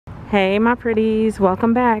Hey my pretties,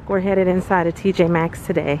 welcome back. We're headed inside of Tjmaxx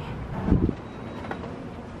today.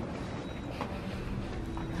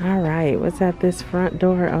 Alright, what's at this front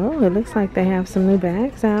door? Oh, it looks like they have some new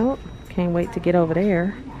bags out. Can't wait to get over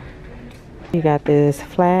there. You got this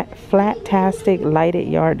flat-tastic lighted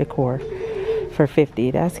yard decor for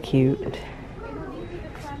 $50. That's cute.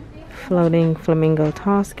 Floating flamingo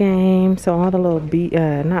toss game. So all the little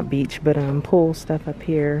not beach, but pool stuff up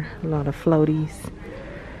here. A lot of floaties.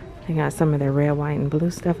 They got some of their red, white, and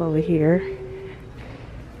blue stuff over here.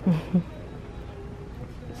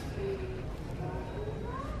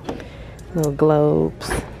 Little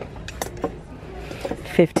globes.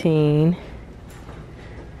 15.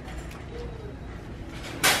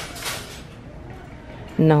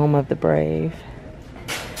 Gnome of the Brave.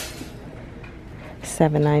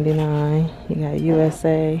 $7.99. You got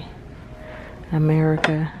USA,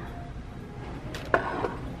 America.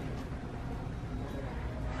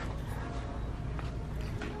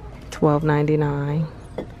 $12.99.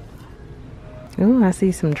 Oh, I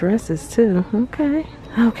see some dresses too.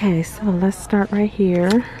 Okay, so let's start right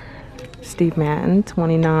here. Steve Madden,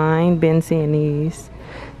 $29. Been seeing these.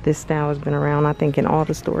 This style has been around, I think, in all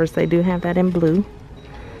the stores. They do have that in blue.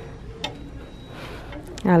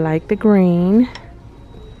 I like the green.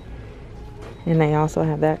 And they also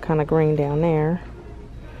have that kind of green down there.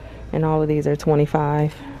 And all of these are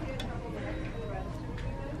 $25.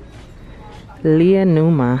 Leah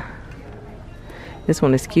Numa. This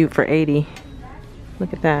one is cute for $80.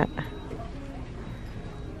 Look at that.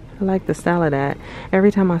 I like the style of that.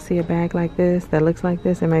 Every time I see a bag like this, that looks like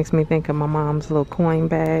this, it makes me think of my mom's little coin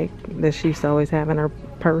bag that she used to always have in her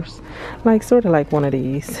purse. Like, sort of like one of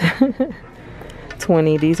these.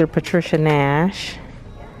 20. These are Patricia Nash.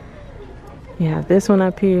 You have this one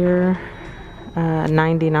up here.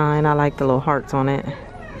 99. I like the little hearts on it.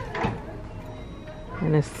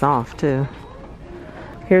 And it's soft too.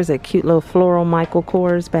 Here's a cute little floral Michael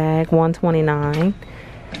Kors bag. $129.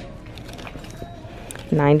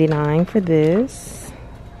 $99 for this.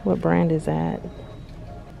 What brand is that?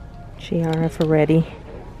 Chiara Ferretti.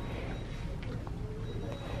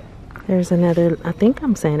 There's another, I think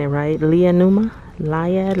I'm saying it right. Leah Numa.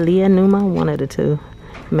 Leah Numa. One of the two.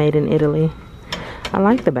 Made in Italy. I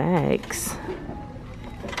like the bags.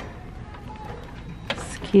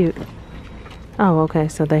 It's cute. Oh, okay.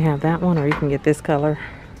 So they have that one, or you can get this color.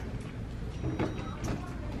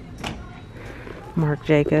 Marc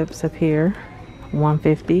Jacobs up here.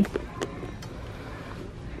 $150.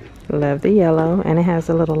 Love the yellow, and it has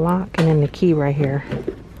a little lock and then the key right here.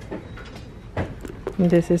 And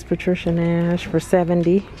this is Patricia Nash for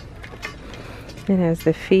 $70. It has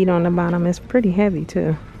the feet on the bottom. It's pretty heavy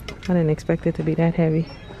too. I didn't expect it to be that heavy.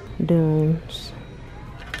 Dunes.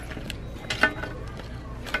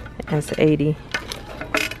 That's $80.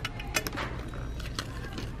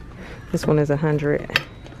 This one is $100.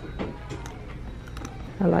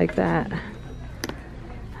 I like that.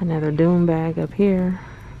 Another Dune bag up here.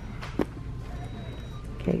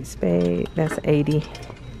 Kate Spade. That's $80.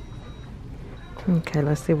 Okay,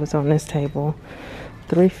 let's see what's on this table.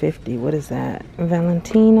 $3.50. What is that?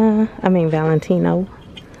 Valentino.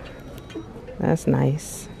 That's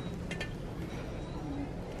nice.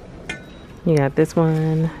 You got this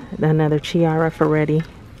one. Another Chiara Ferretti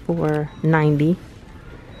for $90.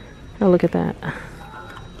 Oh, look at that.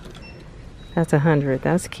 That's $100.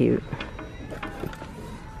 That's cute.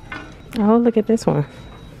 Oh, look at this one.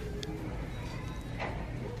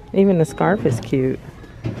 Even the scarf is cute.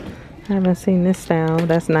 I haven't seen this style.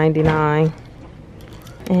 That's $99.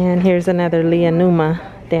 And here's another Leah Numa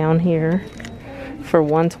down here for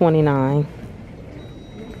 $129.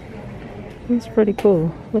 It's pretty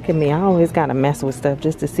cool. Look at me. I always gotta mess with stuff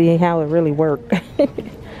just to see how it really works.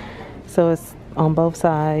 So it's on both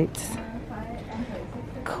sides.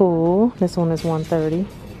 Cool. This one is $130.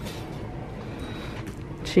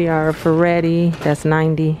 Chiara Ferretti. That's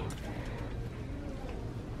 $90.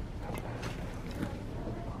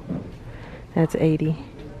 That's $80.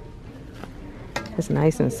 It's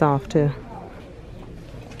nice and soft too.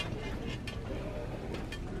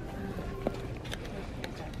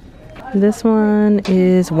 This one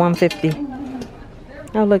is $150.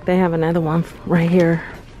 Oh, look, they have another one right here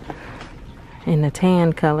in the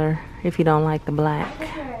tan color if you don't like the black.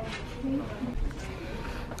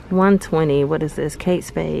 $120. What is this? Kate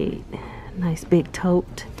Spade. Nice big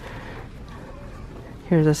tote.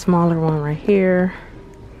 Here's a smaller one right here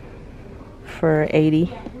for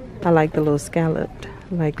 $80. I like the little scalloped.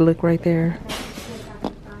 Like, look right there.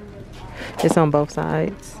 It's on both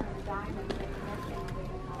sides.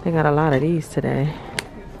 They got a lot of these today.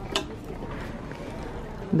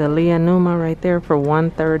 The Leonuma right there for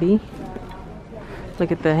 $130.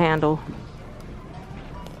 Look at the handle.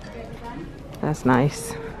 That's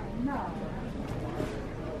nice.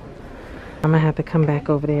 I'm gonna have to come back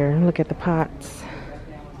over there and look at the pots.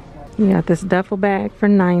 You got this duffel bag for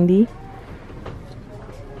 $90.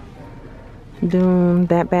 Doom,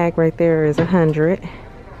 that bag right there is $100.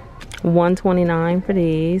 $129 for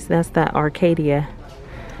these. That's the Arcadia.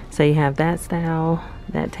 So you have that style,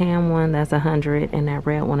 that tan one, that's $100, and that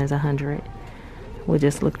red one is $100. We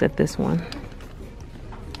just looked at this one.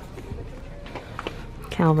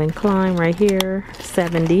 Calvin Klein right here,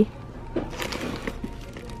 $70.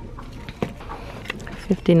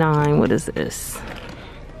 $59. What is this?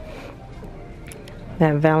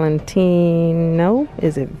 That Valentino,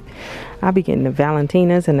 is it? I'll be getting the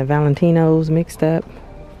Valentinas and the Valentinos mixed up.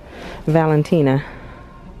 Valentina.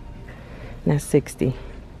 That's $60.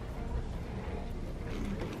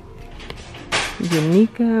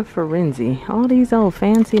 Unica Ferenzi. All these old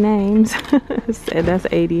fancy names. That's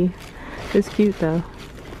 $80. It's cute though.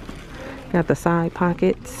 Got the side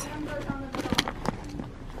pockets.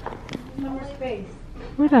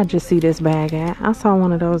 Where did I just see this bag at? I saw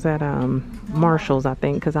one of those at Marshall's, I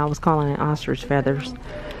think, because I was calling it ostrich feathers.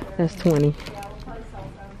 That's $20.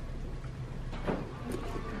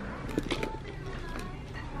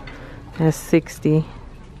 That's $60.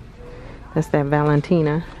 That's that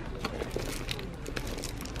Valentina.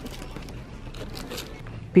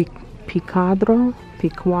 Piquadro.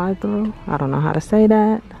 I don't know how to say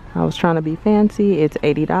that. I was trying to be fancy. It's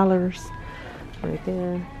 $80 right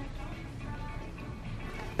there.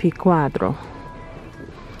 Piquadro.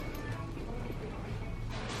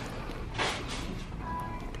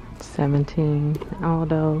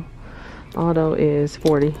 $17. Aldo is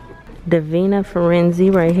 $40. Divina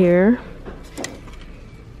Ferenzi right here.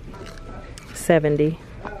 $70.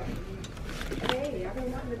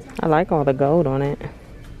 I like all the gold on it.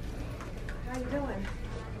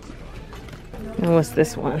 And what's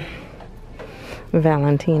this one?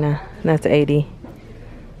 Valentina. That's $80.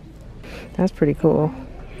 That's pretty cool.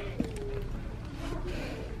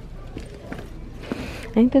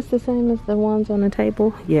 Ain't this the same as the ones on the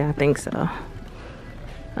table? Yeah, I think so.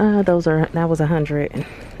 That was $100.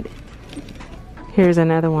 Here's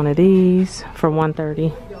another one of these for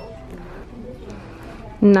 $130.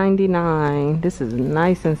 $99. This is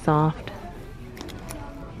nice and soft.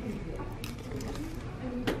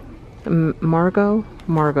 Margot,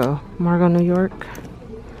 New York.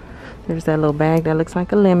 There's that little bag that looks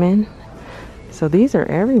like a lemon. So these are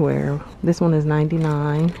everywhere. This one is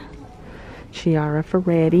 $99. Chiara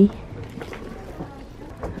Ferretti.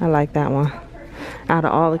 I like that one. Out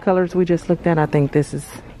of all the colors we just looked at, I think this is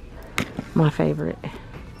my favorite.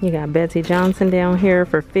 You got Betsy Johnson down here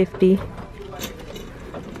for $50.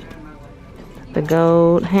 The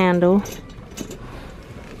gold handle.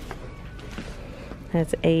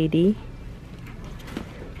 That's $80.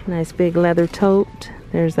 Nice big leather tote.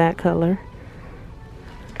 There's that color.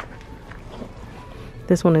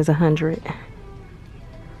 This one is $100.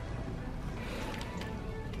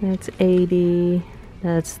 That's $80.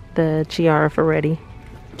 That's the Chiara Ferretti.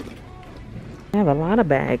 I have a lot of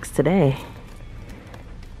bags today.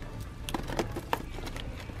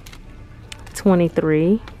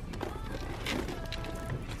 $23.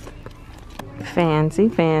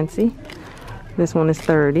 Fancy. This one is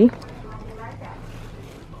 $30.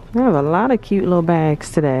 I have a lot of cute little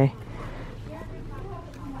bags today.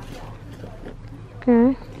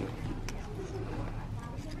 Okay.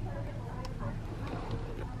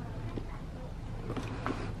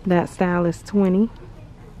 That style is $20.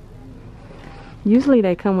 Usually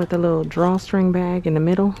they come with a little drawstring bag in the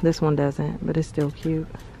middle. This one doesn't, but it's still cute.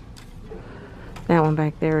 That one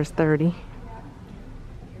back there is $30.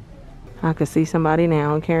 I could see somebody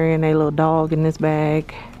now carrying a little dog in this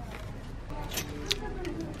bag.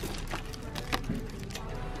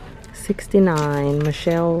 $69.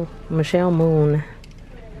 Michelle Moon.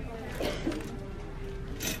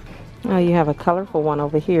 Oh, you have a colorful one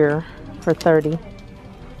over here for $30.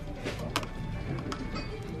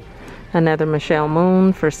 Another Michelle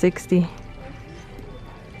Moon for $60.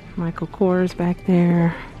 Michael Kors back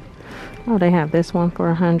there. Oh, they have this one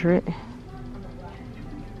for $100.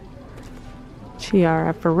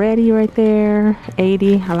 Chiara Ferretti right there,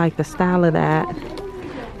 $80. I like the style of that.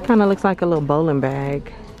 Kind of looks like a little bowling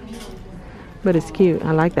bag, but it's cute.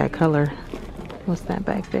 I like that color. What's that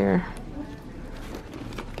back there?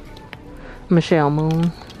 Michelle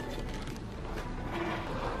Moon.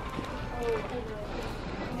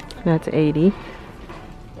 That's $80.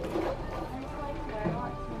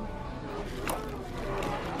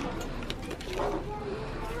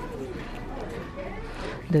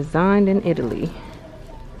 Designed in Italy.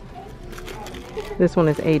 This one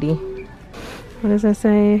is 80. What does that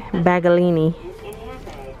say? Bagalini.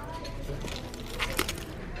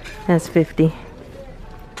 That's 50.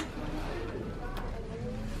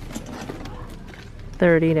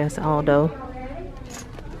 30, that's Aldo.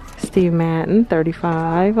 Steve Madden,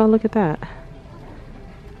 35. Oh, look at that.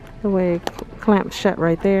 The way it clamps shut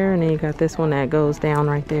right there, and then you got this one that goes down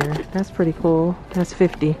right there. That's pretty cool. That's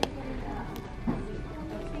 50.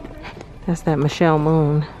 That's that Michelle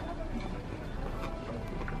Moon.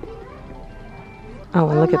 Oh,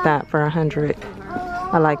 and look at that for 100.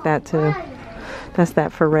 I like that too. That's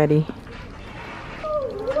that Ferretti.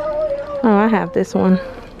 Oh, I have this one.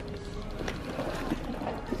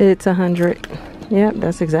 It's 100. Yep,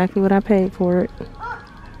 that's exactly what I paid for it.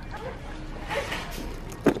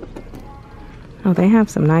 Oh, they have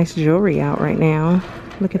some nice jewelry out right now.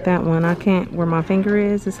 Look at that one. I can't, where my finger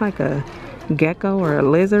is, it's like a gecko or a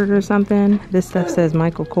lizard or something. This stuff says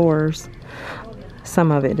Michael Kors.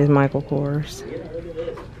 Some of it is Michael Kors.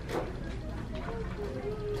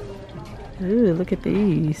 Ooh, look at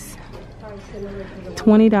these.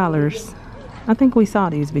 $20. I think we saw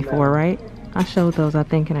these before, right? I showed those, I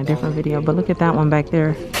think, in a different video. But look at that one back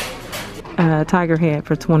there. Tiger head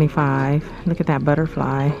for 25. Look at that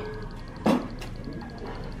butterfly.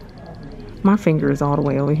 My finger is all the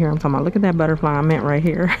way over here. I'm talking about, look at that butterfly. I meant right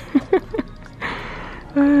here.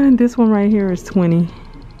 This one right here is 20.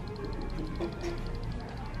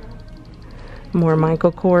 More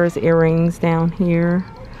Michael Kors earrings down here.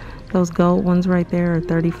 Those gold ones right there are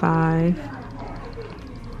 35.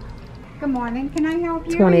 Good morning. Can I help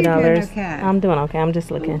you? $20. Are you doing okay? I'm doing okay. I'm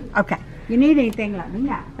just looking. Okay. You need anything, let me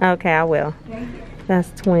know. Okay, I will. Thank you.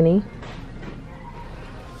 That's 20.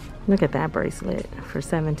 Look at that bracelet for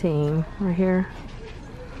 17 right here.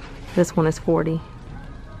 This one is 40.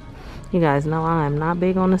 You guys know I am not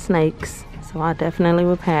big on the snakes, so I definitely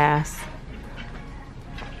would pass.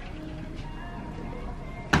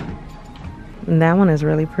 And that one is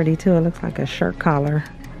really pretty too. It looks like a shirt collar.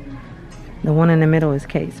 The one in the middle is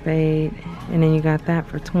Kate Spade, and then you got that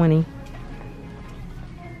for 20.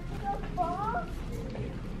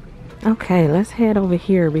 Okay, let's head over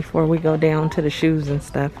here before we go down to the shoes and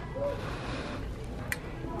stuff.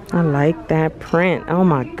 I like that print. Oh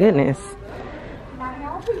my goodness.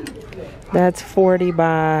 That's 40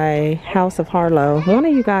 by House of Harlow. One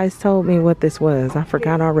of you guys told me what this was. I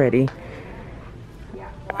forgot already.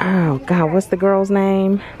 Oh God, what's the girl's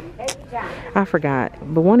name? I forgot.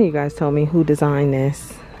 But one of you guys told me who designed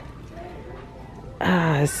this.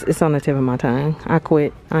 It's on the tip of my tongue. I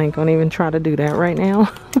quit. I ain't gonna even try to do that right now.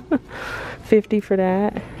 50 for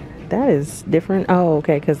that. That is different. Oh,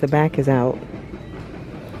 okay, because the back is out.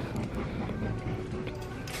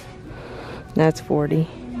 That's 40.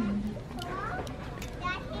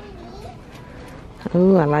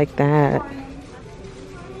 Ooh, I like that.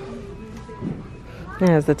 It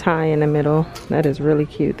has the tie in the middle. That is really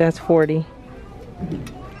cute. That's 40.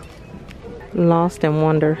 Lost in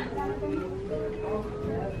Wonder.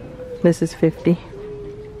 This is 50.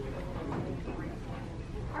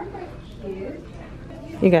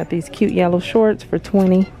 You got these cute yellow shorts for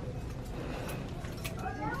 20.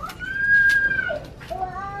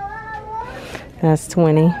 That's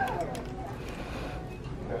 20.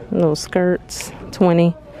 Little skirts, 20.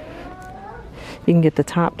 You can get the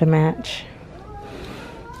top to match.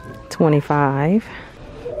 25.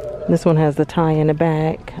 This one has the tie in the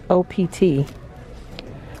back. OPT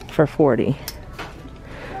for 40.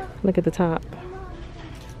 Look at the top.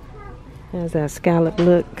 It has that scallop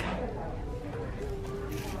look.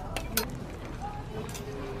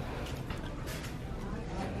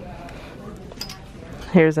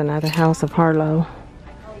 Here's another House of Harlow.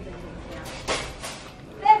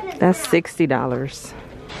 That's $60.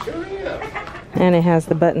 And it has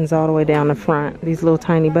the buttons all the way down the front. These little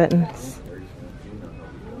tiny buttons.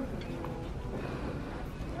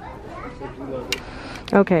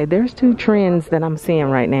 Okay, there's two trends that I'm seeing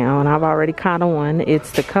right now, and I've already caught on one.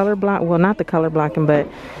 It's the color block, well, not the color blocking, but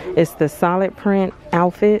it's the solid print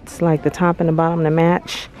outfits, like the top and the bottom to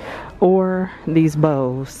match, or these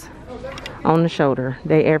bows on the shoulder.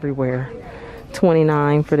 They everywhere.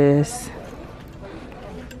 29 for this.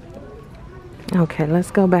 Okay,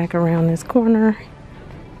 let's go back around this corner.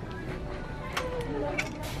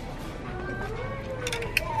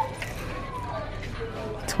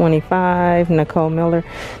 $25, Nicole Miller.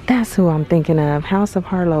 That's who I'm thinking of. House of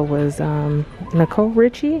Harlow was Nicole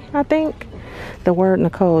Richie, I think. The word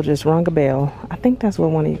Nicole just rung a bell. I think that's what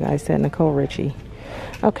one of you guys said, Nicole Richie.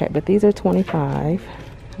 Okay, but these are 25.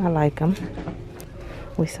 I like them.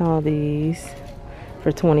 We saw these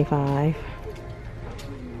for 25.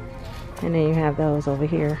 And then you have those over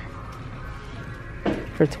here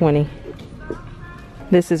for 20.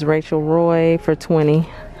 This is Rachel Roy for 20.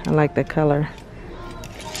 I like the color.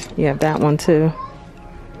 You have that one too.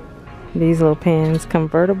 These little pens,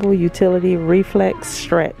 convertible utility reflex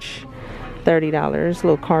stretch, $30.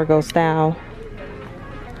 Little cargo style.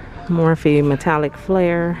 Morphe metallic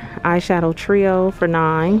flare eyeshadow trio for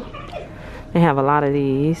 $9. They have a lot of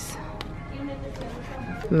these.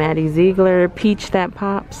 Maddie Ziegler peach that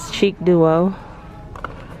pops cheek duo,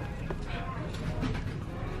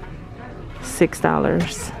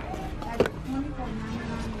 $6.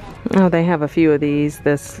 Oh, they have a few of these.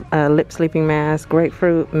 This lip sleeping mask,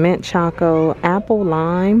 grapefruit, mint choco, apple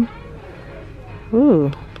lime. Ooh,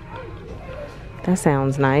 that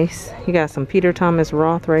sounds nice. You got some Peter Thomas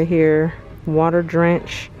Roth right here. Water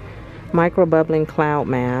drench, micro bubbling cloud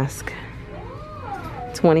mask,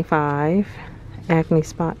 $25. Acne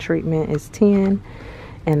spot treatment is $10.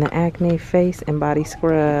 And the acne face and body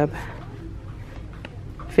scrub,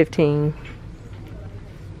 $15.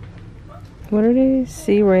 What are these?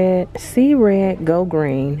 Sea Red Go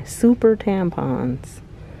Green Super Tampons.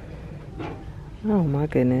 Oh my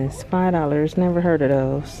goodness, $5. Never heard of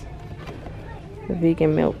those. The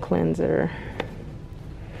vegan milk cleanser,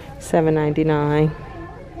 $7.99.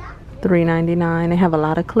 $3.99. They have a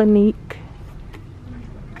lot of Clinique.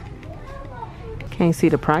 Can't see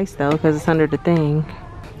the price though because it's under the thing.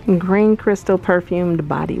 Green Crystal perfumed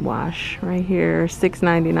body wash right here,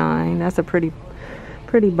 $6.99. That's a pretty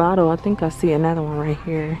bottle. I think I see another one right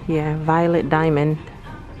here. Yeah, Violet Diamond.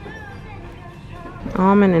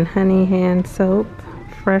 Almond and honey hand soap,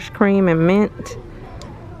 fresh cream and mint,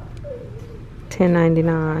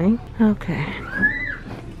 $10.99. Okay.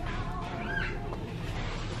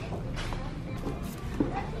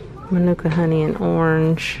 Manuka honey and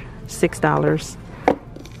orange, $6.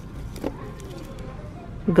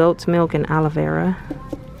 Goat's milk and aloe vera.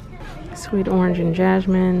 Sweet orange and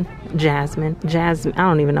jasmine. I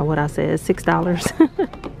don't even know what I said.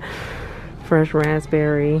 $6. Fresh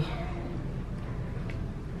raspberry.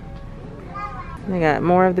 They got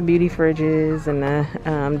more of the beauty fridges and the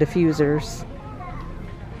diffusers.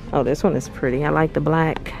 Oh, this one is pretty. I like the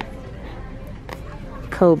black.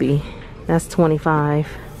 Kobe. That's $25.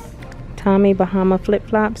 Tommy Bahama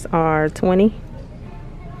flip-flops are $20.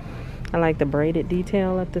 I like the braided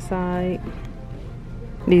detail at the side.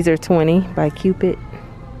 These are $20 by Cupid.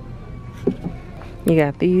 You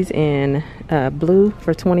got these in blue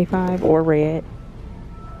for $25 or red.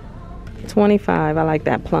 $25. I like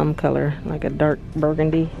that plum color, like a dark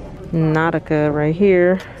burgundy. Nautica right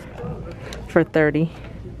here for $30.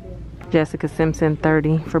 Jessica Simpson,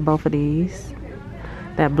 $30 for both of these.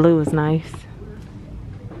 That blue is nice.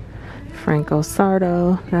 Franco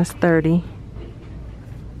Sardo, that's $30.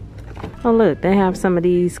 Oh look, they have some of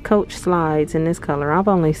these Coach slides in this color. I've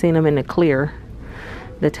only seen them in the clear.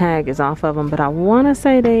 The tag is off of them, but I want to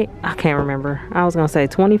say I can't remember. I was going to say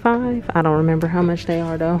 25. I don't remember how much they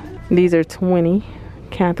are though. These are 20.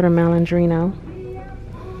 Catherine Malandrino.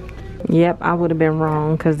 Yep, I would have been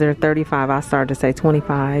wrong because they're 35. I started to say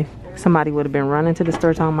 25. Somebody would have been running to the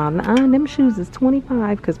store talking about, them shoes is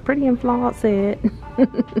 25 because PrettyNflawed said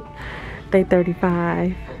they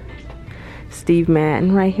 35. Steve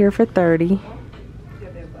Madden right here for $30.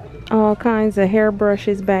 All kinds of hair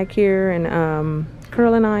brushes back here and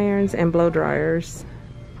curling irons and blow dryers.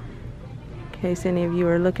 In case any of you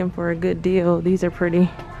are looking for a good deal, these are pretty.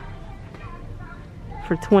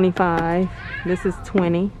 For $25. This is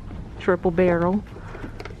 $20. Triple barrel.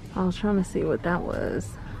 I was trying to see what that was,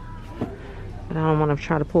 but I don't want to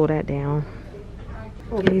try to pull that down.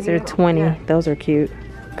 These are $20. Those are cute.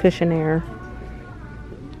 Cushionaire.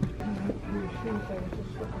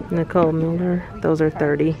 Nicole Miller. Those are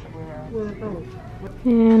 $30.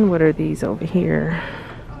 And what are these over here?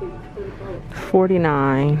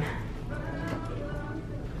 $49.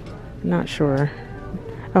 Not sure.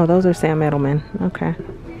 Oh, those are Sam Edelman. Okay.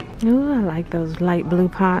 Oh, I like those light blue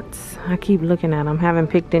pots. I keep looking at them. Haven't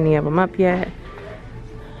picked any of them up yet.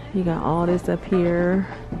 You got all this up here.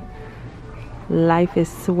 Life is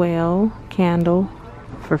Swell candle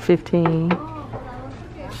for $15.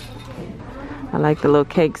 I like the little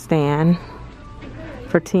cake stand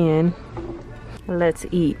for $10. Let's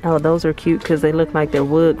Eat. Oh, those are cute because they look like they're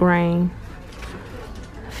wood grain.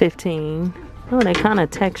 $15. Oh, they kind of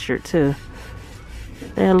textured too.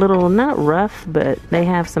 They're a little, not rough, but they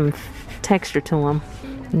have some texture to them.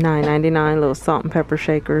 $9.99 little salt and pepper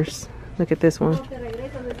shakers. Look at this one.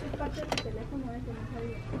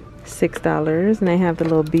 $6. And they have the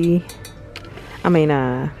little the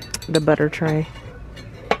butter tray.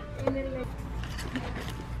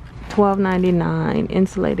 $12. $12.99.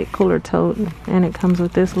 Insulated cooler tote. And it comes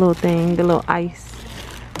with this little thing, the little ice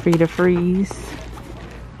for you to freeze.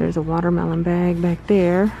 There's a watermelon bag back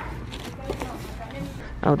there.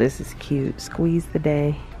 Oh, this is cute. Squeeze the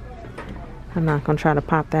day. I'm not gonna try to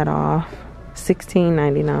pop that off.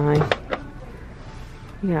 $16.99.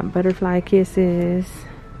 You got butterfly kisses.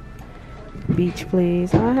 Beach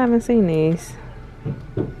please. Oh, I haven't seen these.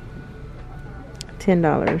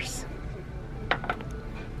 $10.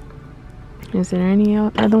 Is there any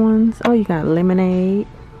other ones? Oh, you got lemonade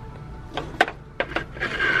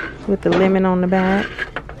with the lemon on the back.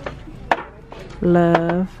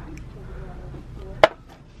 Love.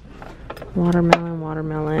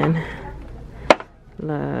 Watermelon.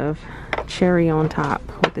 Love. Cherry on top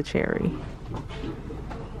with the cherry.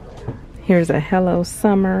 Here's a Hello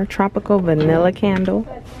Summer tropical vanilla candle.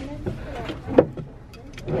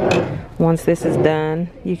 Once this is done,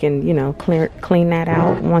 you can, you know, clean that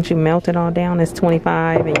out. Once you melt it all down, it's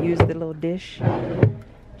 $25 and use the little dish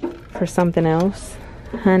for something else.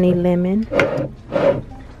 Honey lemon,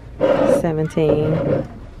 $17.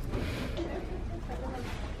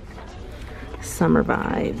 Summer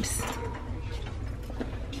vibes,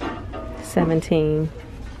 $17.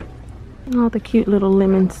 All the cute little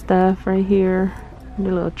lemon stuff right here.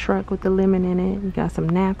 The little truck with the lemon in it. You got some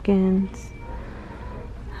napkins.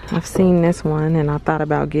 I've seen this one and I thought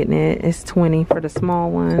about getting it. It's $20 for the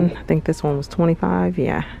small one. I think this one was $25.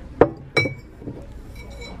 Yeah.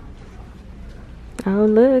 Oh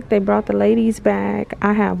look, they brought the ladies back.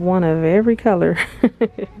 I have one of every color.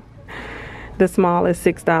 The small is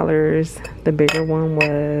 $6. The bigger one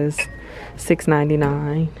was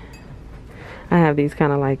 $6.99. I have these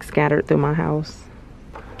kind of like scattered through my house.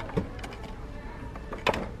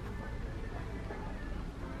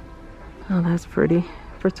 Oh, that's pretty.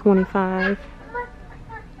 For $25.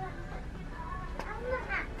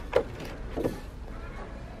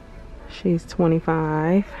 She's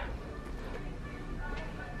 $25.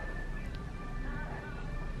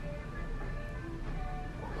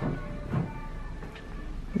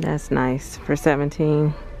 That's nice for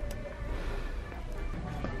 $17.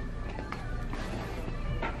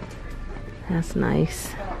 That's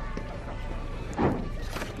nice.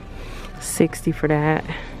 $60 for that.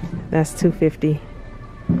 That's $2.50.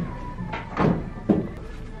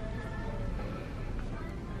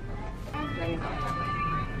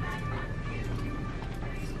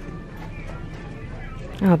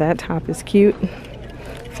 Oh, that top is cute.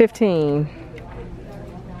 $15.